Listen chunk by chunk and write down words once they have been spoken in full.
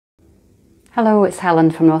Hello, it's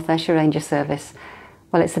Helen from North Ayrshire Ranger Service.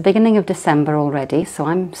 Well, it's the beginning of December already, so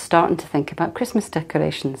I'm starting to think about Christmas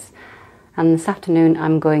decorations. And this afternoon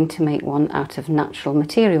I'm going to make one out of natural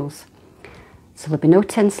materials. So there'll be no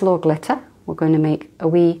tinsel or glitter. We're going to make a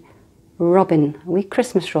wee robin, a wee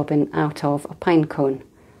Christmas robin out of a pine cone.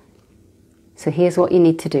 So here's what you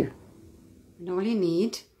need to do. And all you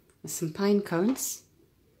need is some pine cones,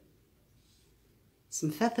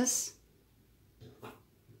 some feathers,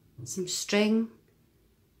 some string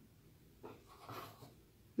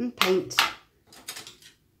and paint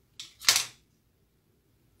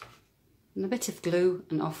and a bit of glue,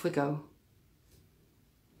 and off we go.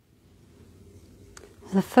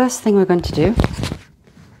 So the first thing we're going to do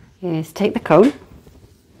is take the cone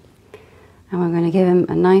and we're going to give him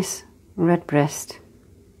a nice red breast.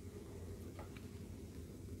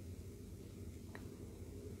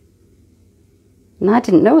 And I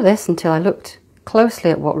didn't know this until I looked closely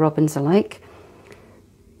at what robins are like,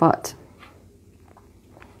 but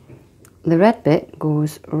the red bit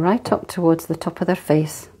goes right up towards the top of their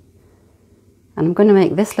face, and I'm going to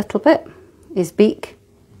make this little bit his beak,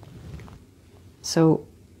 so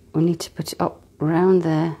we need to put it up round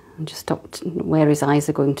there and just up to where his eyes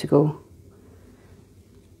are going to go.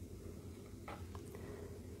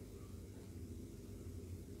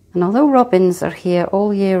 And although robins are here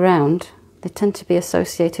all year round, they tend to be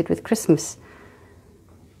associated with Christmas.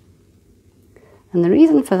 And the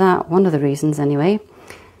reason for that, one of the reasons anyway,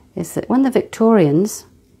 is that when the Victorians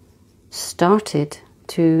started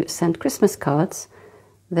to send Christmas cards,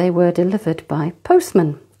 they were delivered by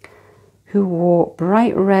postmen who wore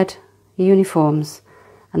bright red uniforms,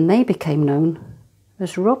 and they became known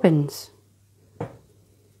as robins.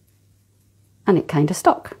 And it kind of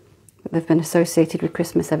stuck. They've been associated with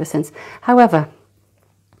Christmas ever since. However,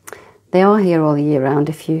 they are here all year round.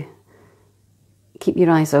 If you keep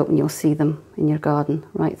your eyes open, you'll see them in your garden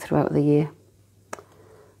right throughout the year.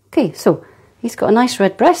 Okay, so he's got a nice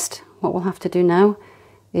red breast. What we'll have to do now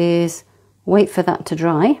is wait for that to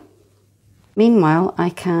dry. Meanwhile,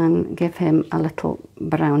 I can give him a little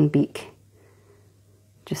brown beak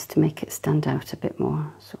just to make it stand out a bit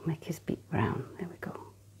more. So make his beak brown. There we go.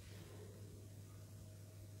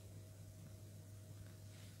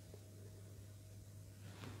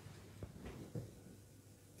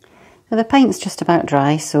 So the paint's just about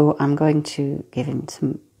dry, so I'm going to give him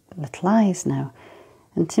some little eyes now.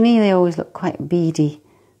 And to me they always look quite beady,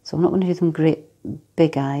 so I'm not going to do them great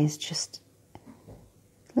big eyes, just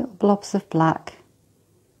little blobs of black.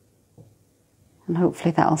 And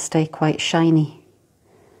hopefully that'll stay quite shiny.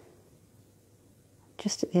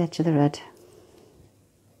 Just at the edge of the red.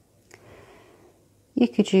 You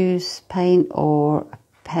could use paint or a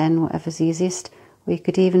pen, whatever's easiest, or you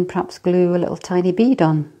could even perhaps glue a little tiny bead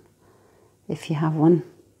on, if you have one.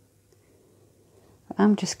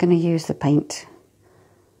 I'm just going to use the paint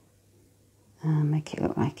and make it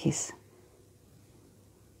look like he's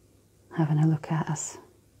having a look at us.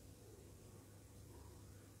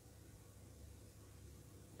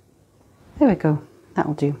 There we go,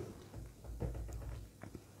 that'll do.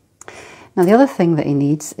 Now the other thing that he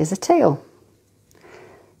needs is a tail.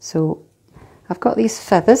 So I've got these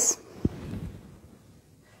feathers.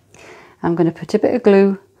 I'm going to put a bit of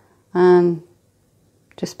glue and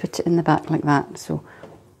just put it in the back like that. So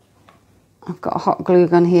I've got a hot glue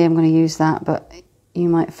gun here, I'm going to use that, but you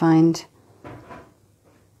might find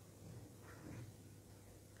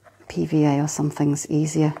PVA or something's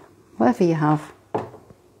easier, whatever you have.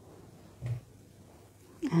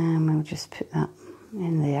 And we'll just put that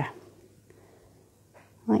in there,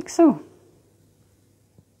 like so.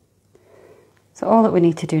 So all that we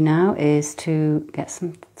need to do now is to get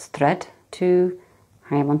some thread to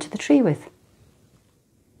hang him onto the tree with.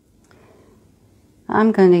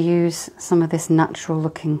 I'm going to use some of this natural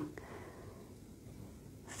looking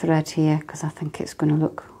thread here because I think it's going to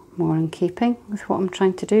look more in keeping with what I'm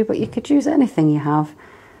trying to do, but you could use anything you have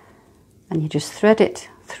and you just thread it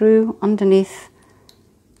through underneath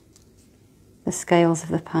the scales of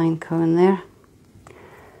the pine cone there,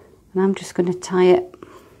 and I'm just going to tie it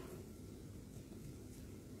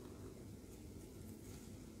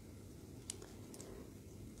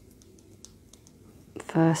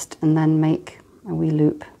first and then make a wee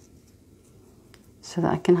loop so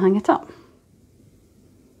that I can hang it up.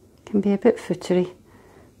 It can be a bit footery,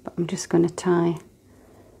 but I'm just going to tie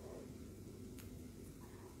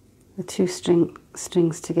the two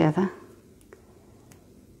strings together.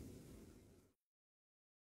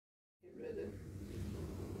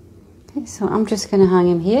 Okay, so I'm just going to hang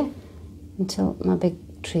him here until my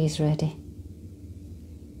big tree's ready.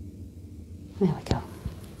 There we go.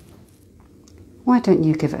 Why don't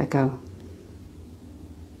you give it a go?